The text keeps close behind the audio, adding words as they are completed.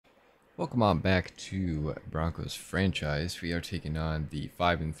Welcome on back to Broncos franchise. We are taking on the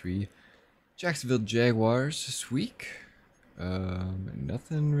 5-3 Jacksonville Jaguars this week.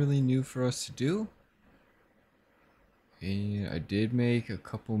 Nothing really new for us to do. And I did make a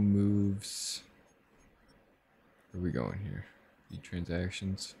couple moves. Where are we going here? The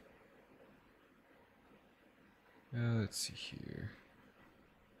transactions. Let's see here.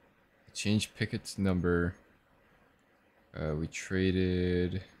 I changed Pickett's number. We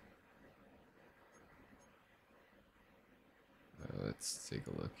traded. Let's take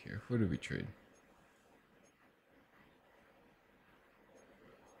a look here. What did we trade?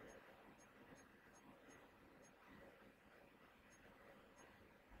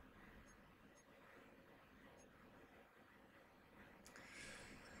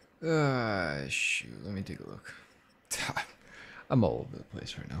 Shoot. Let me take a look. I'm all over the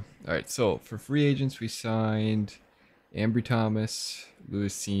place right now. All right, so for free agents, we signed Ambry Thomas,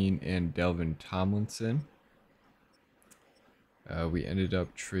 Lewis Cine, and Delvin Tomlinson. We ended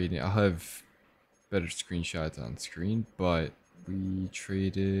up trading. I'll have better screenshots on screen, but we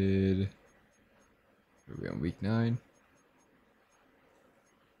traded. Are we on week 9?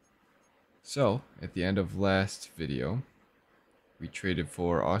 So at the end of last video, we traded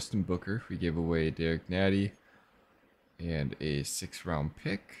for Austin Booker. We gave away Derek Natty and a 6th-round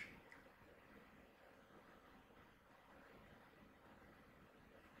pick.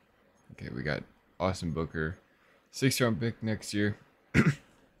 Okay, we got Austin Booker, 6th-round pick next year.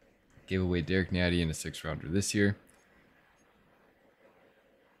 Gave away Derek Natty and a 6th-rounder this year.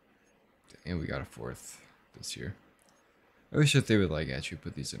 And we got a 4th this year. I wish that they would actually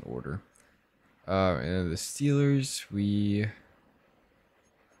put these in order. And then the Steelers, we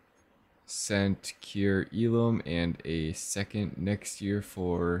sent Kier Elam and a 2nd next year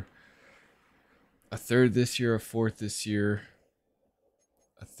for a 3rd this year, a 4th this year,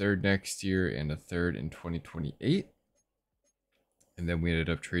 a 3rd next year, and a 3rd in 2028. And then we ended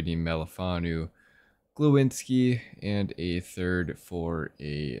up trading Malafanu, Glowinski, and a 3rd for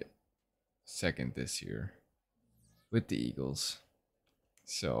a 2nd this year with the Eagles.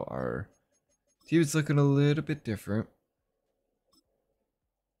 So our team is looking a little bit different.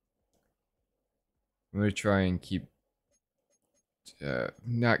 I'm going to try and keep,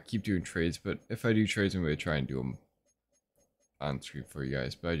 not keep doing trades, but if I do trades, I'm going to try and do them on screen for you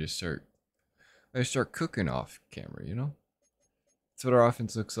guys. But I just start cooking off camera, you know? That's what our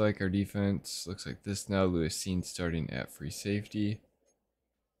offense looks like. Our defense looks like this now. Lewis Cine starting at free safety.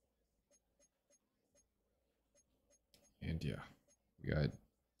 And yeah, we got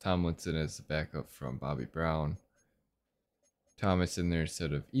Tomlinson as the backup from Bobby Brown. Thomas in there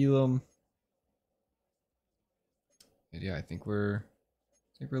instead of Elam. And yeah, I think we're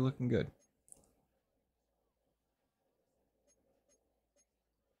looking good.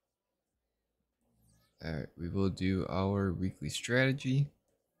 Alright, we will do our weekly strategy.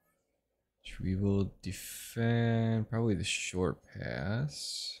 Which we will defend probably the short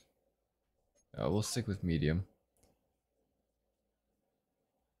pass. We'll stick with medium.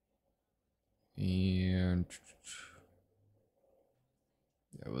 And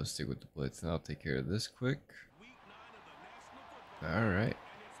yeah, we'll stick with the blitz, and I'll take care of this quick. Alright.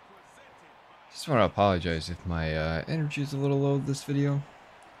 Just want to apologize if my energy is a little low this video.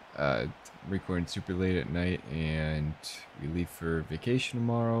 I'm recording super late at night, and we leave for vacation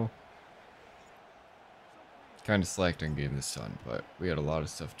tomorrow. Kind of slacked on getting this done, but we had a lot of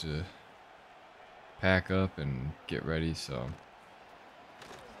stuff to pack up and get ready, so.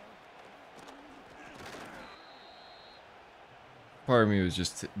 Part of me was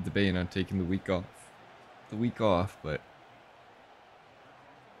just debating on taking the week off, but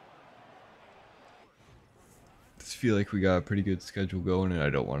I just feel like we got a pretty good schedule going, and I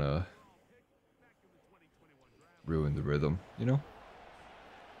don't want to ruin the rhythm, you know?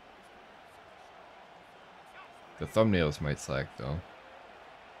 The thumbnails might slack though.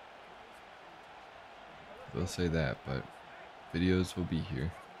 They'll say that, but videos will be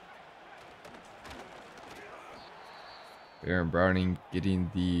here. Aaron Browning getting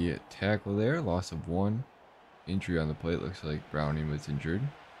the tackle there. Loss of 1. Injury on the play. Looks like Browning was injured.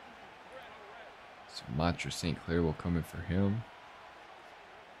 So Matra St. Clair will come in for him.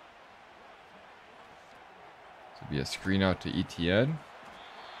 So it'll be a screen out to ETN.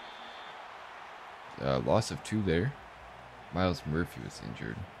 Loss of 2 there. Miles Murphy was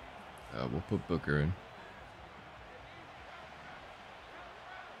injured. We'll put Booker in.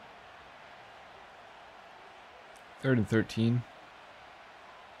 Third and 13.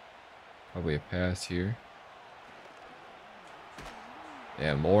 Probably a pass here.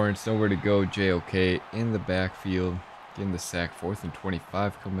 And Lawrence, nowhere to go. JOK in the backfield. Getting the sack. 4th and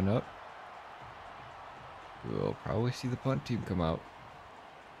 25 coming up. We'll probably see the punt team come out.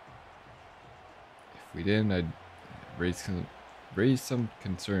 If we didn't, I'd raise some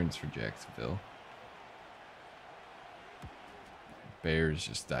concerns for Jacksonville. Bears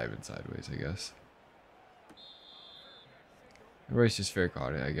just diving sideways, I guess. Everybody's just fair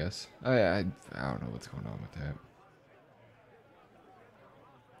caught it, I guess. I don't know what's going on with that.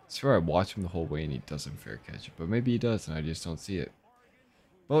 I swear I watch him the whole way and he doesn't fair catch it, but maybe he does and I just don't see it.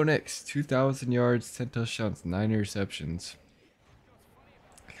 Bo Nix, 2,000 yards, 10 touchdowns, 9 interceptions.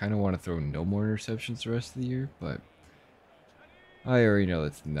 I kind of want to throw no more interceptions the rest of the year, but I already know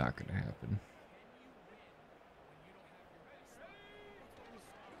that's not going to happen.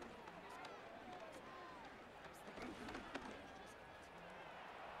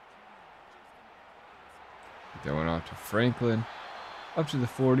 Going off to Franklin. Up to the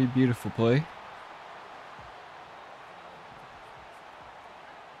 40. Beautiful play.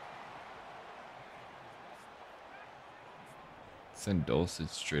 Send Dulcich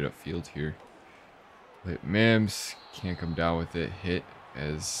straight up field here. But Mims can't come down with it. Hit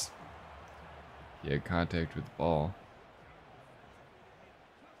as he had contact with the ball.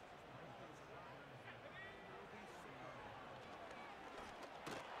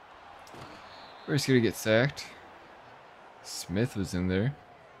 First gonna get sacked. Smith was in there.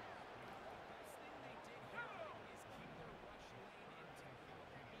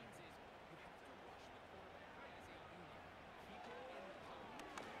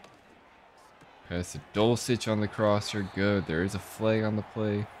 Pass to Dulcich on the crosser. Good. There is a flag on the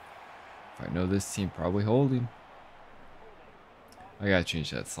play. If I know this team, probably holding. I gotta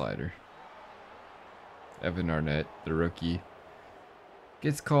change that slider. Evan Arnett, the rookie,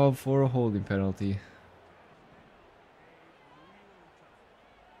 gets called for a holding penalty.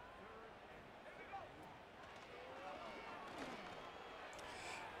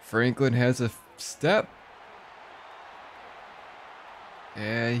 Franklin has a step.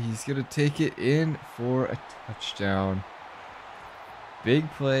 And he's going to take it in for a touchdown.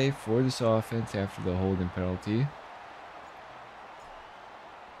 Big play for this offense after the holding penalty.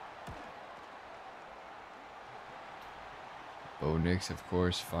 Bo Nix, of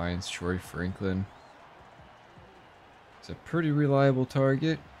course, finds Troy Franklin. It's a pretty reliable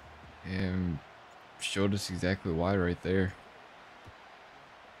target and showed us exactly why right there.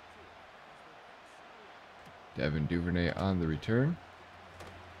 Devin Duvernay on the return.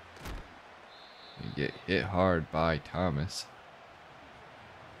 And get hit hard by Thomas.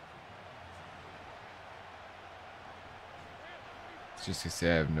 Just to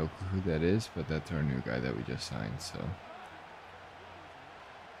say I have no clue who that is, but that's our new guy that we just signed, so.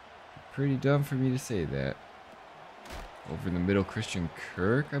 Pretty dumb for me to say that. Over in the middle, Christian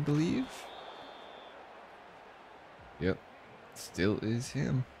Kirk, I believe. Yep, still is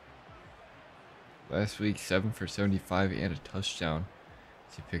him. Last week, 7 for 75 and a touchdown.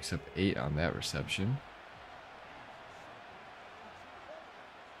 So he picks up 8 on that reception.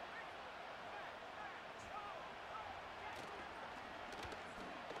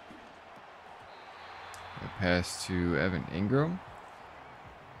 A pass to Evan Ingram.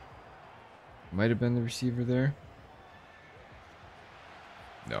 Might have been the receiver there.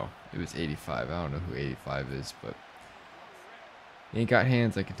 No, it was 85. I don't know who 85 is, but he ain't got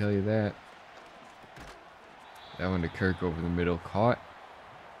hands, I can tell you that. That one to Kirk over the middle, caught.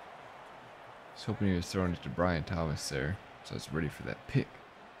 I was hoping he was throwing it to Brian Thomas there, so I was ready for that pick.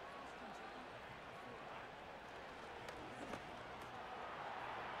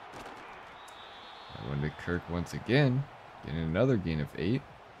 That one to Kirk once again, getting another gain of 8.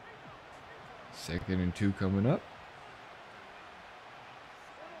 2nd and 2 coming up.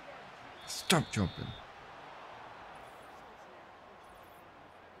 Stop jumping.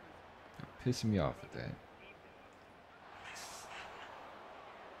 You're pissing me off with that.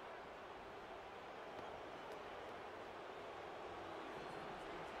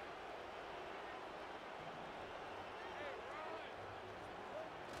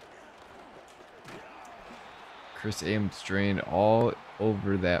 Chris Ames drained all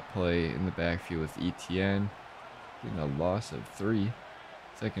over that play in the backfield with ETN. Getting a loss of 3.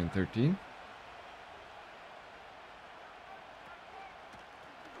 2nd and 13.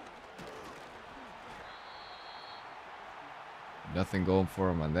 Nothing going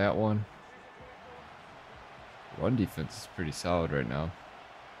for him on that one. Run defense is pretty solid right now.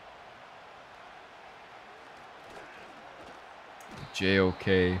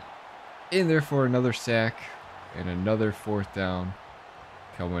 JOK in there for another sack and another 4th down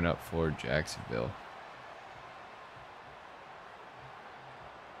coming up for Jacksonville.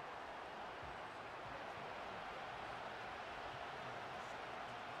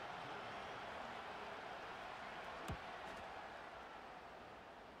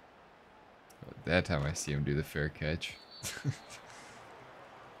 That time I see him do the fair catch.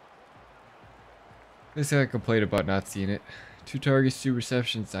 This guy complained about not seeing it. 2 targets, 2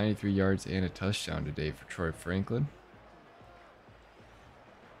 receptions, 93 yards, and a touchdown today for Troy Franklin.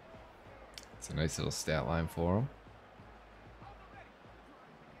 It's a nice little stat line for him.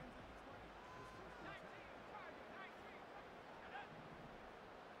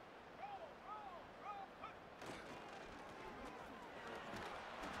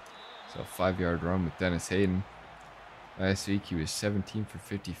 So a 5-yard run with Dennis Hayden. Last week he was 17 for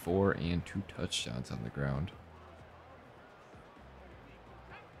 54 and 2 touchdowns on the ground.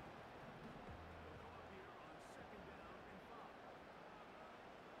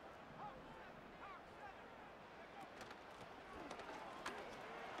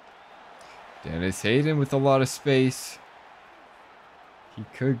 Dennis Hayden with a lot of space. He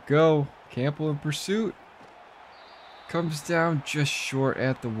could go. Campbell in pursuit. Comes down just short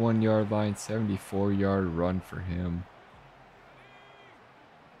at the 1-yard line. 74-yard run for him.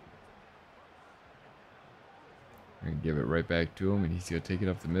 We're going to give it right back to him, and he's going to take it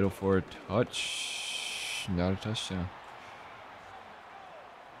up the middle for a touch. Not a touchdown.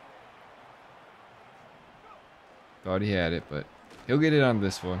 Thought he had it, but he'll get it on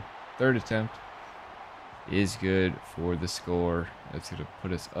this one. 3rd attempt is good for the score. That's going to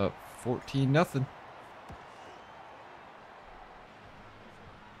put us up 14-0.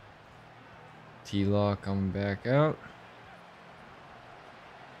 T-Law coming back out.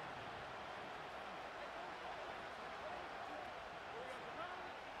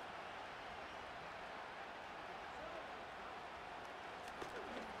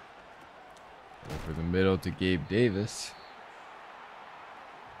 Over the middle to Gabe Davis.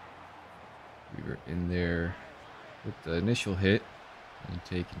 We were in there with the initial hit and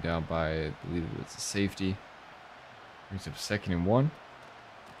taken down by, I believe it was a safety. Brings up 2nd and 1.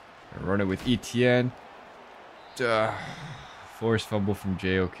 Run it with Etienne. Forced fumble from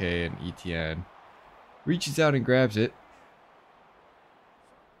JOK, and Etienne reaches out and grabs it.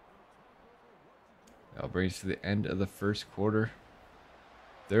 That'll bring us to the end of the first quarter.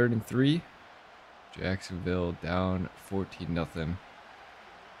 3rd and 3. Jacksonville down 14-0.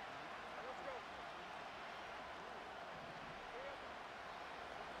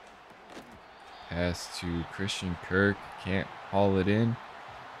 Pass to Christian Kirk. Can't haul it in.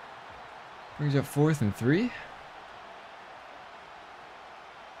 Brings up 4th and 3.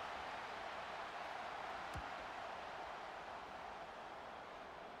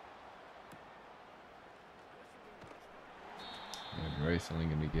 And Rice only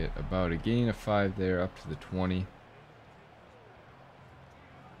going to get about a gain of 5 there, up to the 20.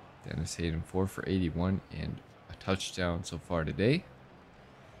 Dennis Hayden 4 for 81 and a touchdown so far today.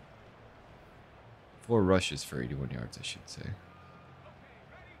 4 rushes for 81 yards, I should say.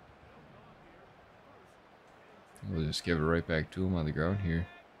 We'll just give it right back to him on the ground here.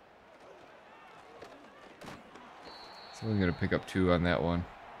 So we're going to pick up 2 on that one.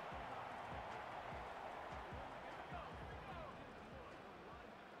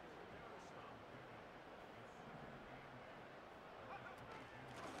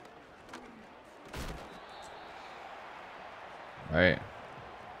 Alright.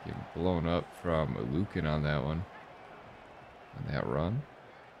 Getting blown up from Lucan on that one. On that run.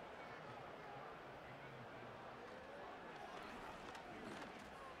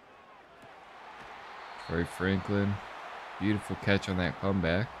 Troy Franklin, beautiful catch on that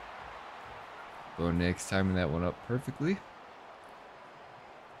comeback. Bo Nix timing that one up perfectly.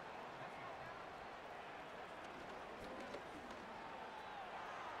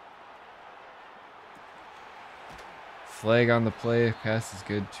 Flag on the play, pass is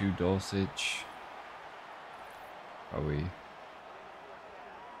good to Dulcich. Are we?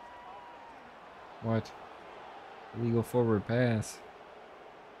 What? Illegal forward pass.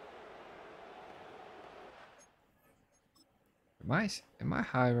 Am I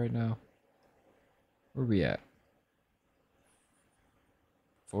high right now? Where are we at?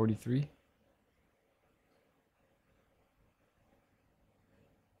 43?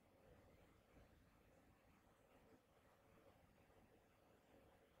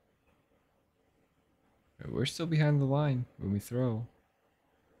 We're still behind the line when we throw.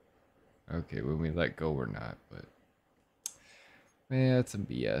 Okay, when we let go, we're not, but man, that's some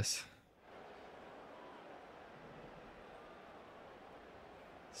BS.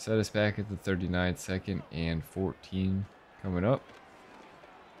 Set us back at the 39, 2nd and 14 coming up.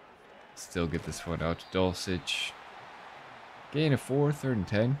 Still get this one out to Dulcich. Gain of 4, 3rd and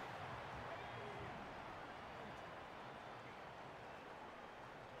 10.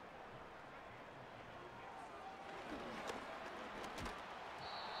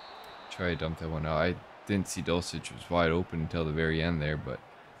 Try to dump that one out. I didn't see Dulcich was wide open until the very end there, but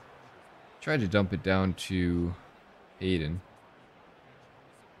tried to dump it down to Hayden.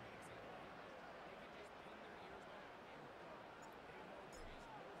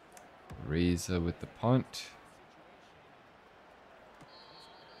 Reza with the punt.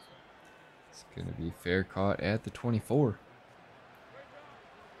 It's going to be fair caught at the 24.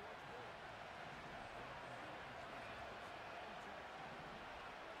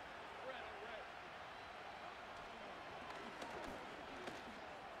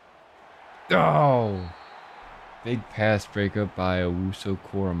 Oh! Big pass breakup by Owusu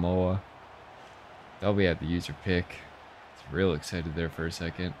Koromoa. They'll be at the user pick. It's real excited there for a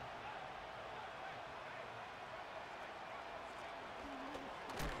second.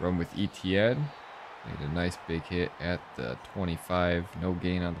 Run with ETN. Made a nice big hit at the 25. No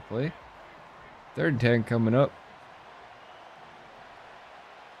gain on the play. 3rd and 10 coming up.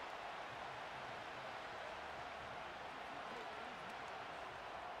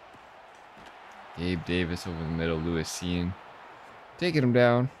 Gabe Davis over the middle. Lewis Sean taking him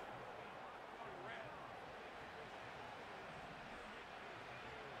down.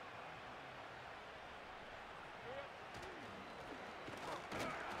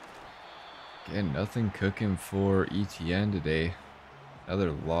 Again, nothing cooking for ETN today.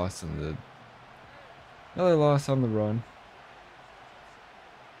 Another loss on the run.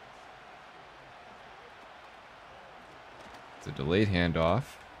 It's a delayed handoff.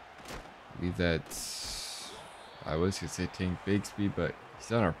 I believe that's, I was gonna say Tank Bigsby, but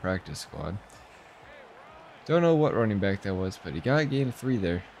he's on our practice squad. Don't know what running back that was, but he got a gain of 3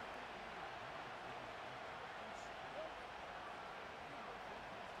 there.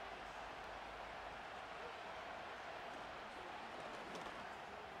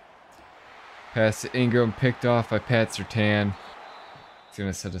 Pass to Ingram, picked off by Pat Surtain. It's going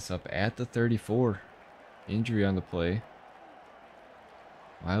to set us up at the 34. Injury on the play.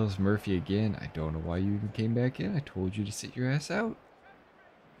 Miles Murphy again. I don't know why you even came back in. I told you to sit your ass out.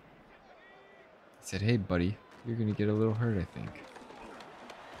 I said, hey, buddy, you're going to get a little hurt, I think.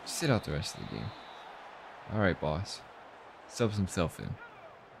 Just sit out the rest of the game. All right, boss. Subs himself in.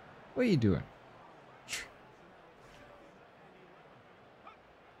 What are you doing?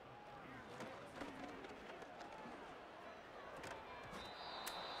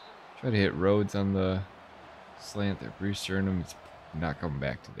 Try to hit Rhodes on the slant there. Bruce Sternum is not coming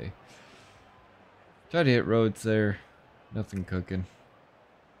back today. Try to hit Rhodes there. Nothing cooking.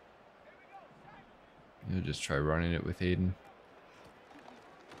 You'll just try running it with Hayden.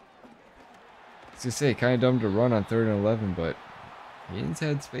 I was gonna say, kind of dumb to run on 3rd and 11, but Hayden's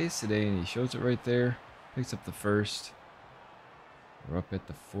had space today and he shows it right there. Picks up the first. We're up at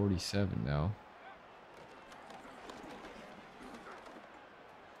the 47 now.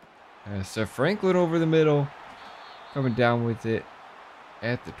 So Franklin over the middle, coming down with it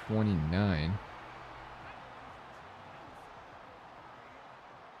at the 29.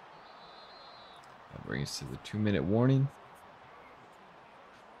 That brings us to the 2-minute warning.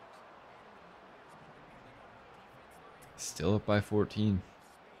 Still up by 14.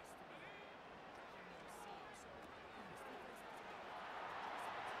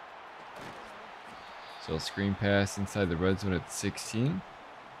 So screen pass inside the red zone at 16.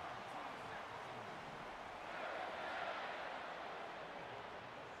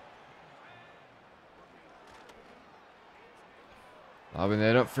 Lobbing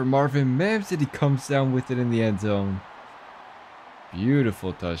that up for Marvin Mims, and he comes down with it in the end zone.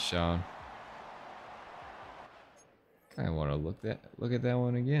 Beautiful touchdown. Kind of want to look at that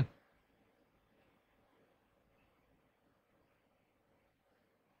one again.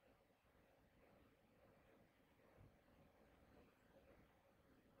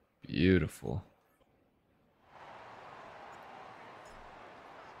 Beautiful.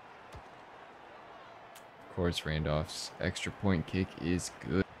 Of course, Randolph's extra point kick is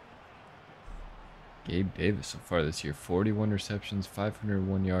good. Gabe Davis so far this year, 41 receptions,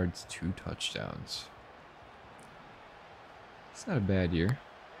 501 yards, 2 touchdowns. It's not a bad year.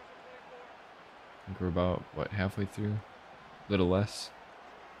 I think we're about, what, halfway through? A little less.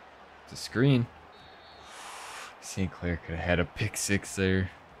 It's a screen. St. Clair could have had a pick 6 there.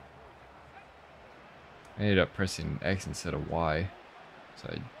 I ended up pressing X instead of Y, so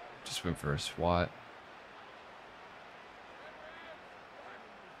I just went for a swat.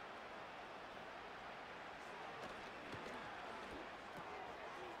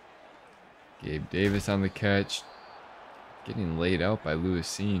 Gabe Davis on the catch. Getting laid out by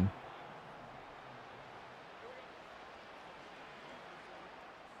Lewis Sean.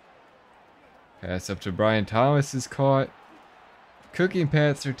 Pass up to Brian Thomas is caught. cooking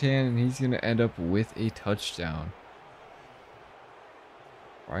Pat Surtain, and he's going to end up with a touchdown.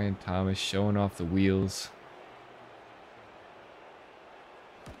 Brian Thomas showing off the wheels.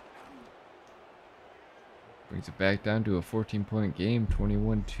 Brings it back down to a 14-point game,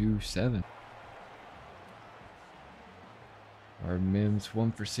 21-7. Our Mims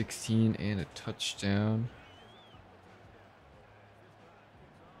 1 for 16 and a touchdown.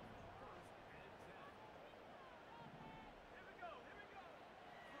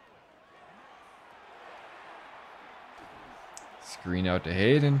 Screen out to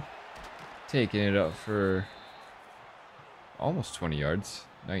Hayden. Taking it up for almost 20 yards.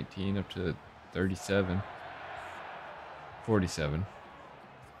 19 up to 37. 47.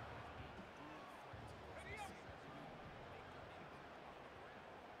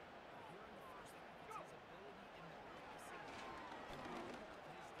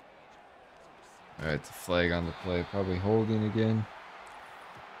 Alright, it's a flag on the play. Probably holding again.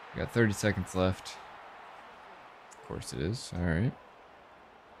 We got 30 seconds left. Of course it is. Alright.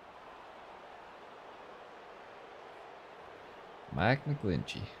 Mike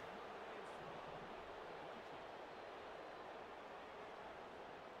McGlinchey.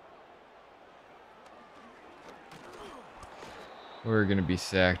 We're going to be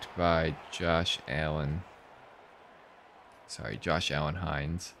sacked by Josh Allen. Sorry, Josh Allen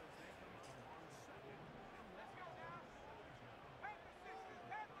Hines.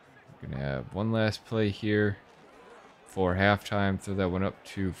 We're going to have one last play here for halftime. Throw that one up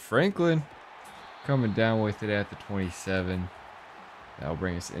to Franklin. Coming down with it at the 27. That'll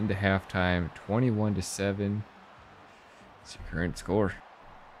bring us into halftime. 21-7. It's your current score.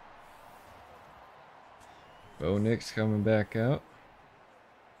 Bo Nix coming back out.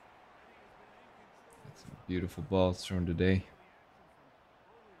 That's some beautiful balls thrown today.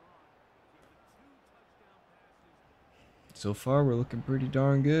 So far, we're looking pretty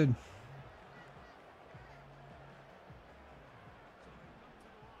darn good.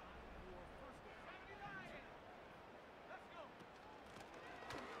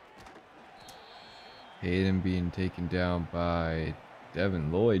 Hayden being taken down by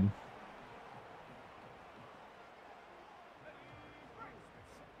Devin Lloyd.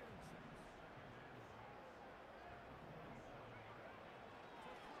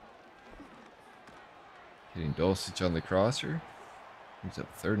 Hitting Dulcich on the crosser. He's up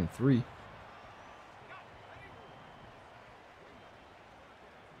 3rd and 3.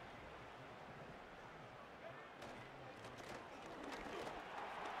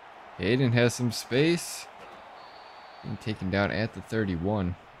 Hayden has some space. Being taken down at the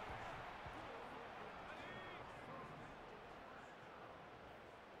 31.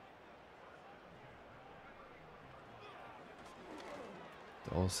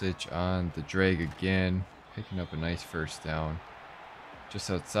 Dulcich on the drag again. Picking up a nice first down. Just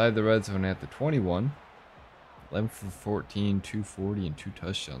outside the red zone at the 21. 11 for 14, 240, and 2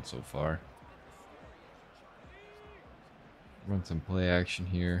 touchdowns so far. Run some play action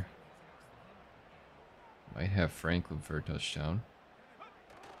here. Might have Franklin for a touchdown.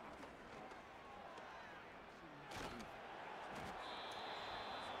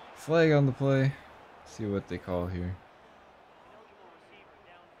 Flag on the play. See what they call here.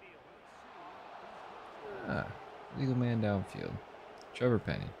 Legal man downfield. Trevor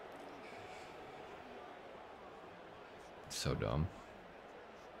Penny. So dumb.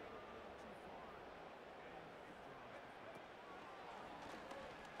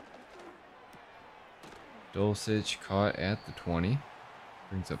 Dulcich caught at the 20.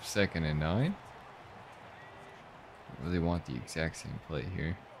 Brings up 2nd and 9. Really want the exact same play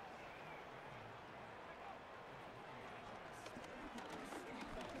here.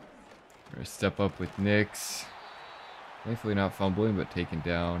 We're going to step up with Nix. Thankfully not fumbling, but taken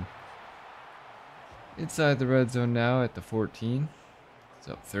down. Inside the red zone now at the 14. It's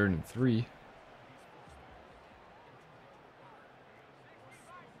up 3rd and 3.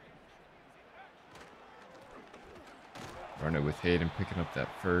 Run it with Hayden, picking up that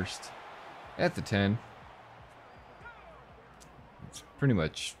first. At the 10. It's pretty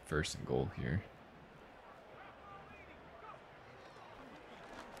much 1st and goal here.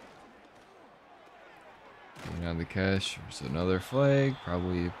 And on the catch, there's another flag,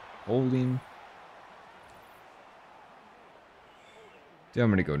 probably holding. Dude, I'm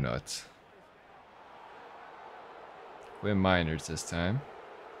gonna go nuts. Quinn Miners this time.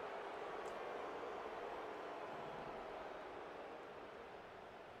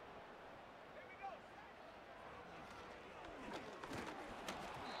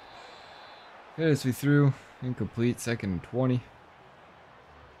 As we threw, incomplete, 2nd and 20.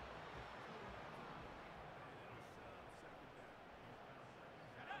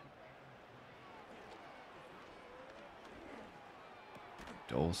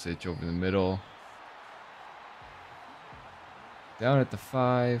 Dulcich over the middle. Down at the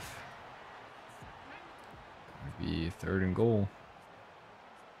 5. Gonna be 3rd and goal.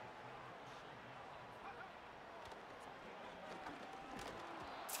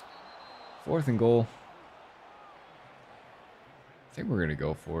 Fourth and goal. I think we're going to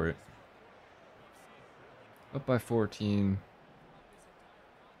go for it. Up by 14.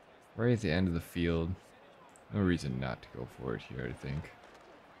 Right at the end of the field. No reason not to go for it here, I think.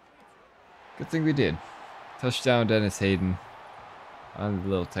 Good thing we did. Touchdown, Dennis Hayden. On the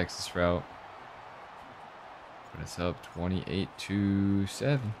little Texas route. Put us up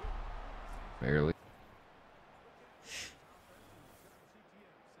 28-7. Barely.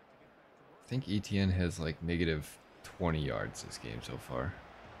 I think ETN has like negative 20 yards this game so far.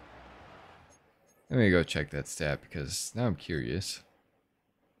 Let me go check that stat because now I'm curious.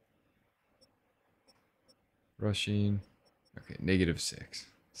 Rushing. Okay, negative 6.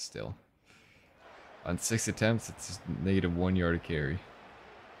 Still. On 6 attempts, it's negative 1 yard a carry.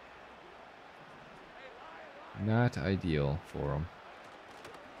 Not ideal for him.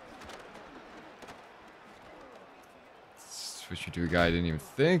 Switch to a guy I didn't even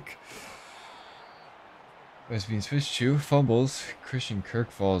think. Was being switched to. Fumbles. Christian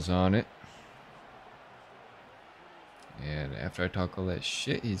Kirk falls on it. And after I talk all that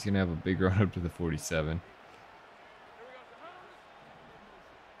shit, he's going to have a big run up to the 47.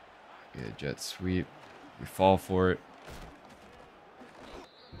 Get a jet sweep. We fall for it.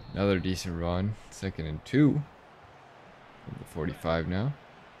 Another decent run. 2nd and 2. From the 45 now.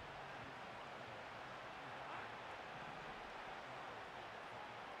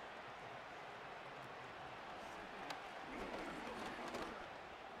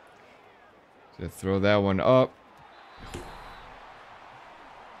 So throw that one up.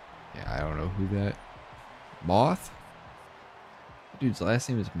 Yeah, I don't know who that. Moth? Dude's last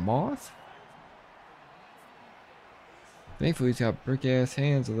name is Moth? Thankfully he's got brick ass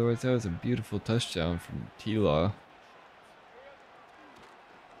hands, otherwise that was a beautiful touchdown from T-Law.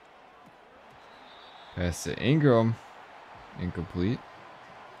 Pass to Ingram. Incomplete.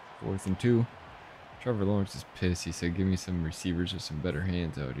 4th and 2. Trevor Lawrence is pissed. He said, give me some receivers with some better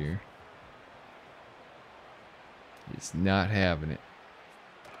hands out here. He's not having it.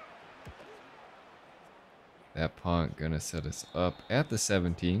 That punt gonna set us up at the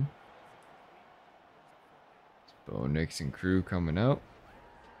 17. Bo Nix and crew coming out.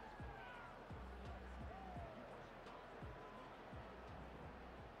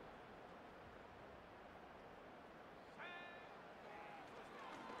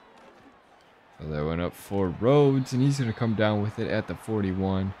 So that went up for Rhodes, and he's gonna come down with it at the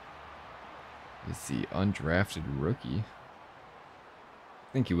 41. It's the undrafted rookie.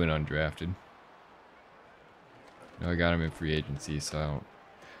 I think he went undrafted. No, I got him in free agency, so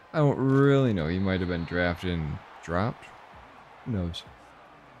I don't really know. He might have been drafted and dropped. Who knows?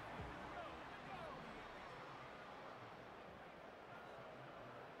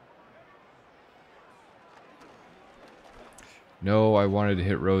 No, I wanted to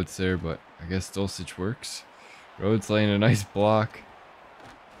hit Rhodes there, but I guess Dulcich works. Rhodes laying a nice block.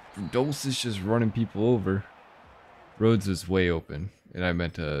 Dulcich just running people over. Rhodes was way open, and I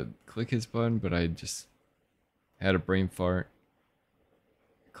meant to click his button, but I just had a brain fart.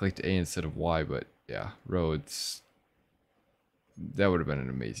 Clicked A instead of Y, but yeah, Rhodes. That would have been an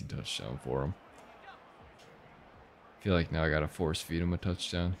amazing touchdown for him. I feel like now I gotta force feed him a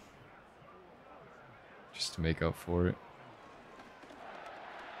touchdown. Just to make up for it.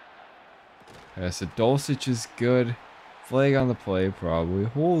 Pass to Dulcich is good. Flag on the play, probably.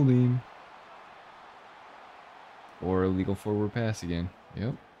 Holding. Or illegal forward pass again.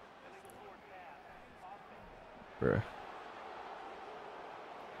 Yep. Bruh.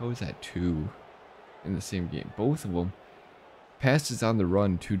 How is that 2 in the same game? Both of them. Passes on the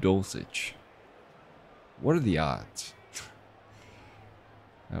run to Dulcich. What are the odds?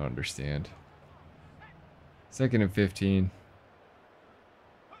 I don't understand. 2nd and 15.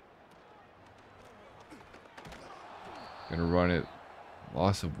 Gonna run it.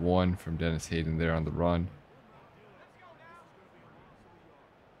 Loss of 1 from Dennis Hayden there on the run.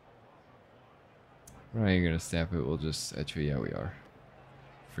 We're not even gonna snap it. We'll just actually, yeah, we are.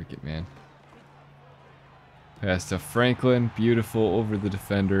 Freak it, man. Pass to Franklin. Beautiful over the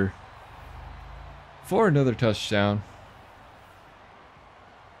defender. For another touchdown.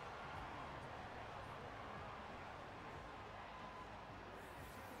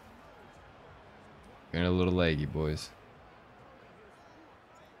 Getting a little laggy, boys.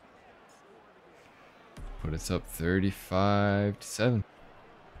 Put us up 35-7.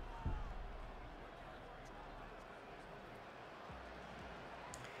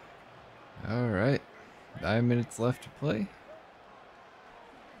 minutes left to play.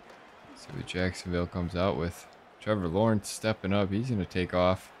 See what Jacksonville comes out with. Trevor Lawrence stepping up. He's going to take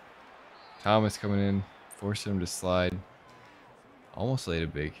off. Thomas coming in, forcing him to slide. Almost laid a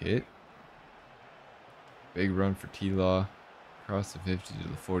big hit. Big run for T-Law. Across the 50 to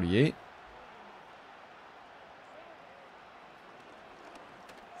the 48.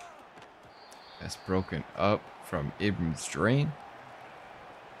 That's broken up from Abrams Drain.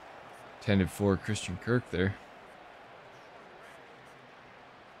 Intended for Christian Kirk there.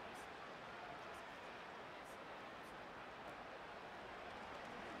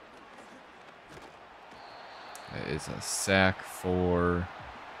 That is a sack for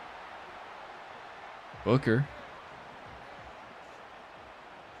Booker.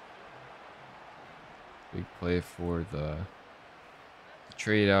 Big play for the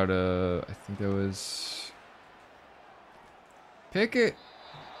trade out of, I think that was Pickett.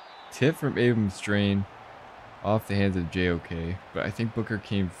 Tip from Abrams Drain off the hands of JOK. But I think Booker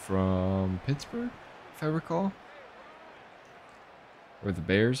came from Pittsburgh, if I recall. Or the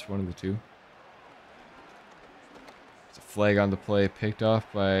Bears, one of the two. It's a flag on the play, picked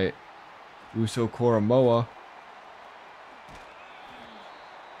off by Uso Koromoa.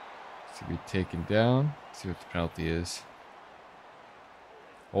 To be taken down. See what the penalty is.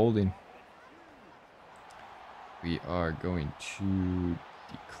 Holding. We are going to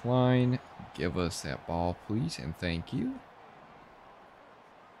decline. Give us that ball, please, and thank you.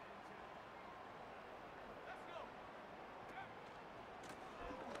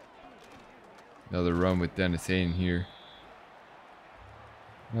 Another run with Dennis Hayden here.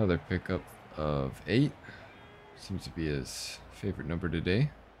 Another pickup of 8. Seems to be his favorite number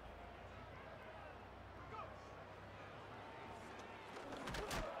today.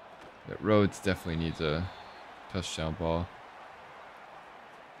 That Rhodes definitely needs a touchdown ball.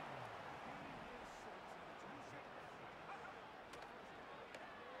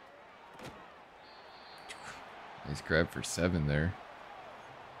 Nice grab for 7 there.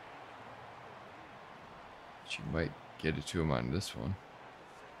 She might get it to him on this one.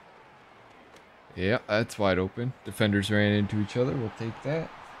 Yeah, that's wide open. Defenders ran into each other. We'll take that.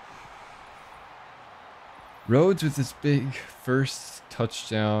 Rhodes with his big first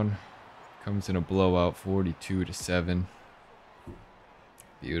touchdown. Comes in a blowout, 42-7.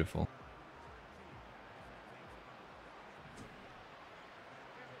 Beautiful.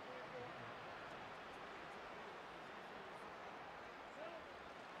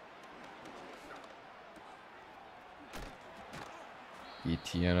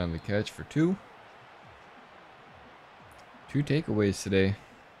 ETN on the catch for 2. 2 takeaways today.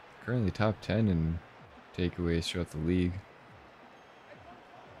 Currently top 10 in takeaways throughout the league.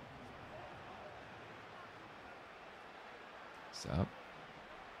 Stop.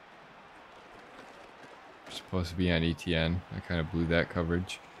 We're supposed to be on ETN. I kind of blew that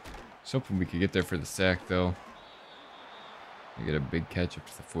coverage. Was hoping we could get there for the sack though. I get a big catch up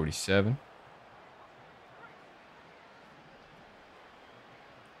to the 47.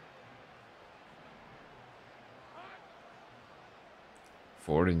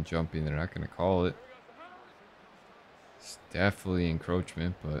 Forward and jumping, they're not going to call it. It's definitely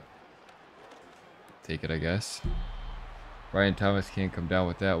encroachment, but take it, I guess. Brian Thomas can't come down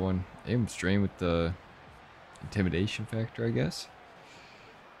with that one. Aim strain with the intimidation factor, I guess.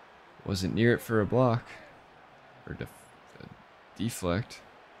 Wasn't near it for a block. Or a deflect.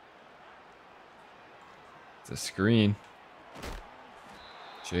 It's a screen.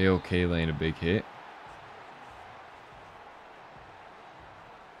 JOK laying a big hit.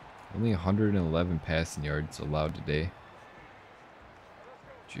 Only 111 passing yards allowed today.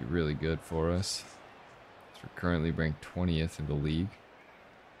 Which is really good for us. We're currently ranked 20th in the league.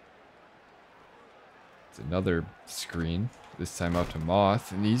 It's another screen. This time out to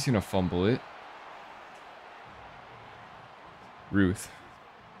Moth, and he's gonna fumble it. Roth.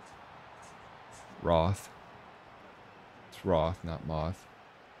 It's Roth, not Moth.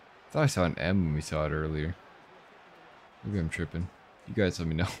 I thought I saw an M when we saw it earlier. Maybe I'm tripping. You guys let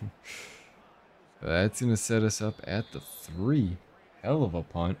me know. That's gonna set us up at the 3. Hell of a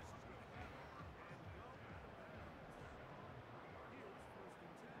punt.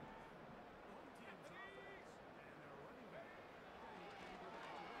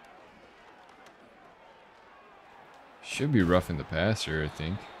 Should be roughing the passer, I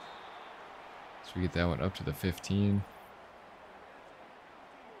think. So we get that one up to the 15.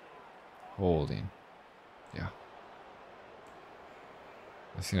 Holding. Yeah.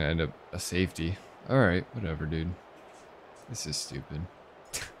 That's gonna end up a safety. Alright, whatever, dude. This is stupid.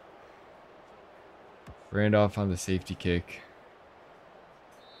 Randolph on the safety kick.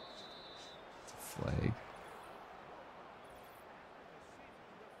 It's a flag.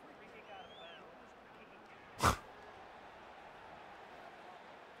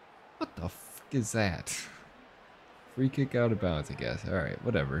 What the fuck is that? Free kick out of bounds, I guess. Alright,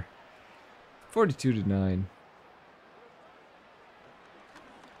 whatever. 42-9.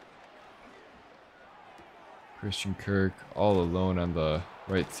 Christian Kirk all alone on the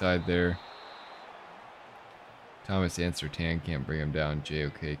right side there. Thomas and Sertan can't bring him down.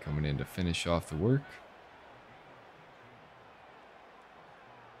 JOK coming in to finish off the work.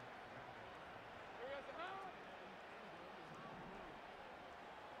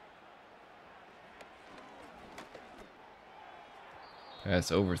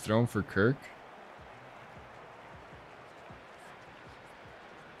 Pass overthrown for Kirk.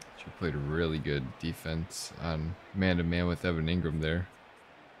 She played a really good defense on man-to-man with Evan Ingram there.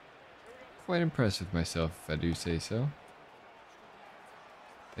 Quite impressed with myself, if I do say so.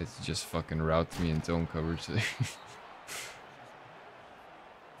 It's just fucking routes me in zone coverage.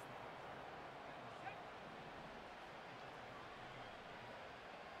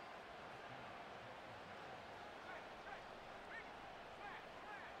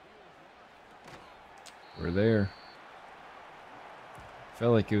 We're there.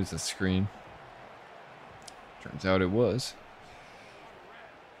 Felt like it was a screen. Turns out it was.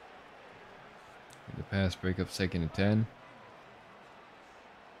 The pass break up 2nd and 10.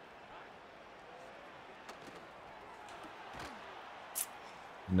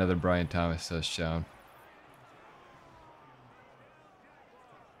 Another Brian Thomas touchdown.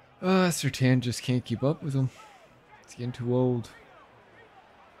 Sertan just can't keep up with him. He's getting too old.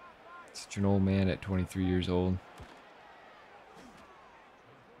 Such an old man at 23 years old.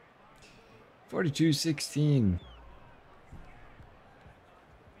 42-16.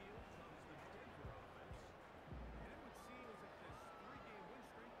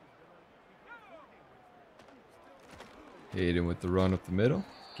 Hayden with the run up the middle.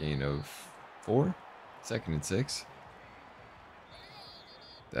 Gain of 4. 2nd and 6.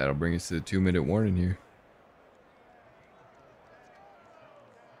 That'll bring us to the 2-minute warning here.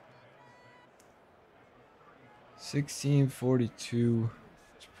 $16-42.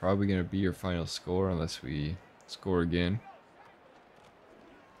 It's probably going to be your final score unless we score again.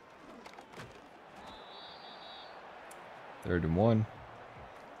 Third and 1.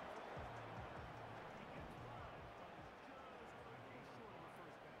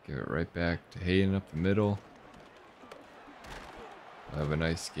 Give it right back to Hayden up the middle. We'll have a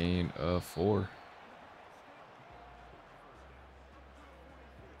nice gain of 4.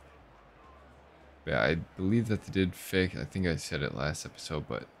 Yeah, I believe that they did fix, I think I said it last episode,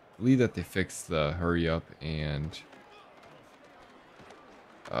 but I believe that they fixed the hurry up and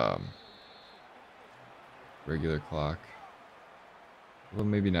regular clock. Well,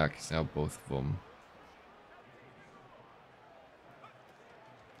 maybe not, because now both of them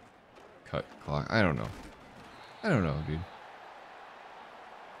cut clock. I don't know. I don't know, dude.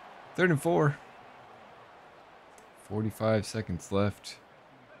 3rd and 4. 45 seconds left.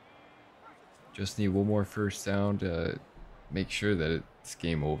 Just need one more first down to make sure that it's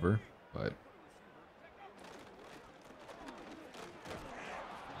game over, but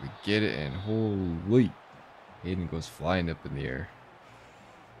we get it, and holy, Hayden goes flying up in the air.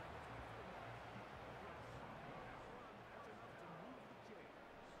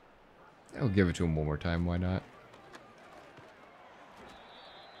 I'll give it to him one more time, why not?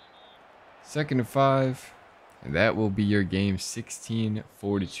 2nd and 5, and that will be your game.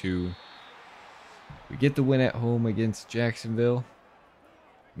 16-42. We get the win at home against Jacksonville,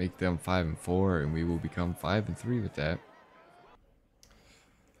 make them 5-4, and we will become 5-3 with that.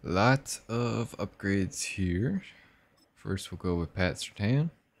 Lots of upgrades here. First, we'll go with Pat Surtain.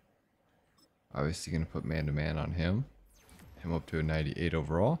 Obviously, going to put man-to-man on him. Him up to a 98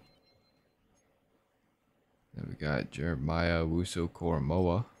 overall. Then we got Jeremiah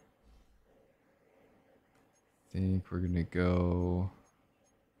Wusu-Koramoah. I think we're going to go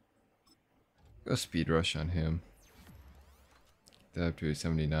speed rush on him. Get that up to a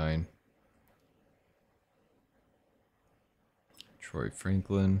 79. Troy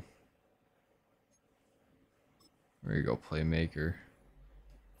Franklin. There you go, playmaker.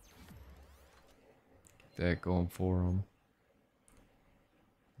 Get that going for him.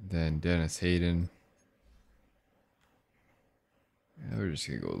 Then Dennis Hayden. Yeah, we're just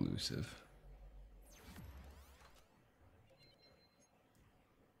gonna go elusive.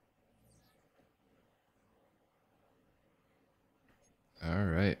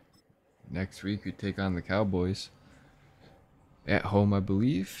 Alright. Next week we take on the Cowboys. At home, I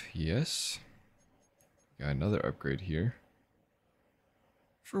believe. Yes. Got another upgrade here.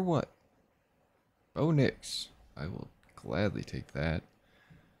 For what? Bo Nix. I will gladly take that.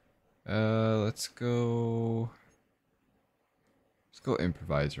 Let's go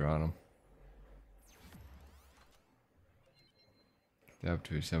improviser on him. Down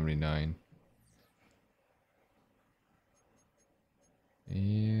to 79.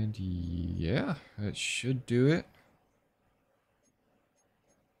 And yeah, that should do it.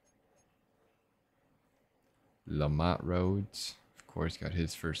 Lamont Rhodes, of course, got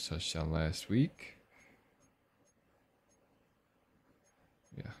his first touchdown last week.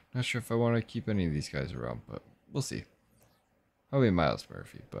 Yeah, not sure if I want to keep any of these guys around, but we'll see. Probably Miles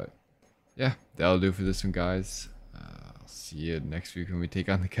Murphy, but yeah, that'll do for this one, guys. I'll see you next week when we take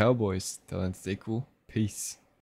on the Cowboys. Till then, stay cool. Peace.